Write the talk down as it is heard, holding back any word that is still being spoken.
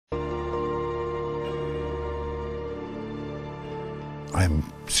I'm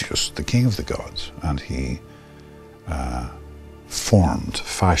just the king of the gods, and he formed,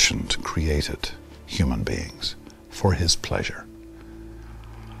 fashioned, created human beings for his pleasure.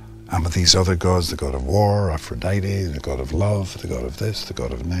 And with these other gods, the god of war, Aphrodite, the god of love, the god of this, the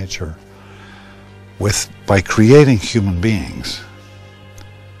god of nature, by creating human beings,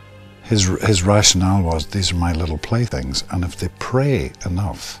 his rationale was, these are my little playthings, and if they pray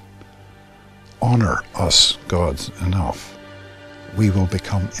enough, honor us gods enough, we will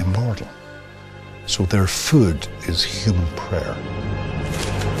become immortal. So their food is human prayer.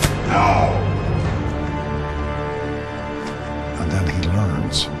 No! And then he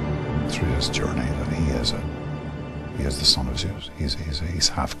learns through his journey that he is the son of Zeus. He's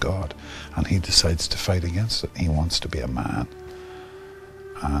half god, and he decides to fight against it. He wants to be a man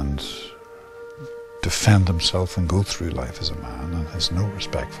and defend himself and go through life as a man, and has no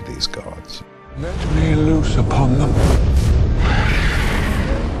respect for these gods. Let me loose upon them.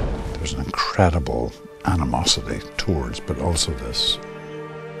 There's an incredible animosity towards, but also this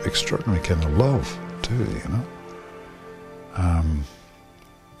extraordinary kind of love too, you know,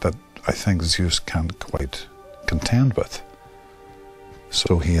 that I think Zeus can't quite contend with.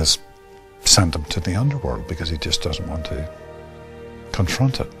 So he has sent him to the underworld because he just doesn't want to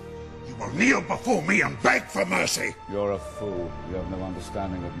confront it. You will kneel before me and beg for mercy. You're a fool. You have no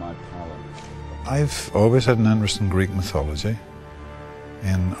understanding of my power. I've always had an interest in Greek mythology,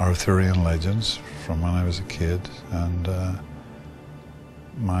 in Arthurian legends from when I was a kid, and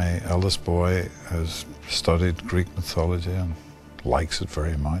my eldest boy has studied Greek mythology and likes it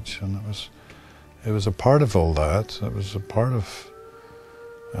very much, and it was a part of all that. It was a part of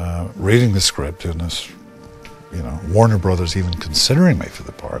reading the script, and this, you know, Warner Brothers even considering me for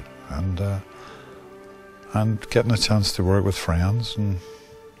the part, and getting a chance to work with friends, and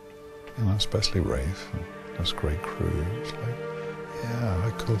you know, especially Rafe and this great crew. It's like, yeah, how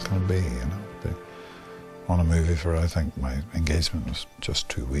cool can it be, you know? Be on a movie for, I think my engagement was just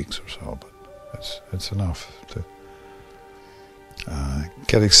 2 weeks or so, but it's enough to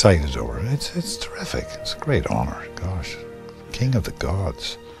get excited over it. It's terrific. It's a great honor. Gosh, king of the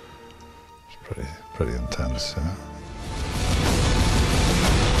gods. It's pretty intense, you know?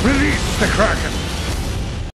 Release the Kraken!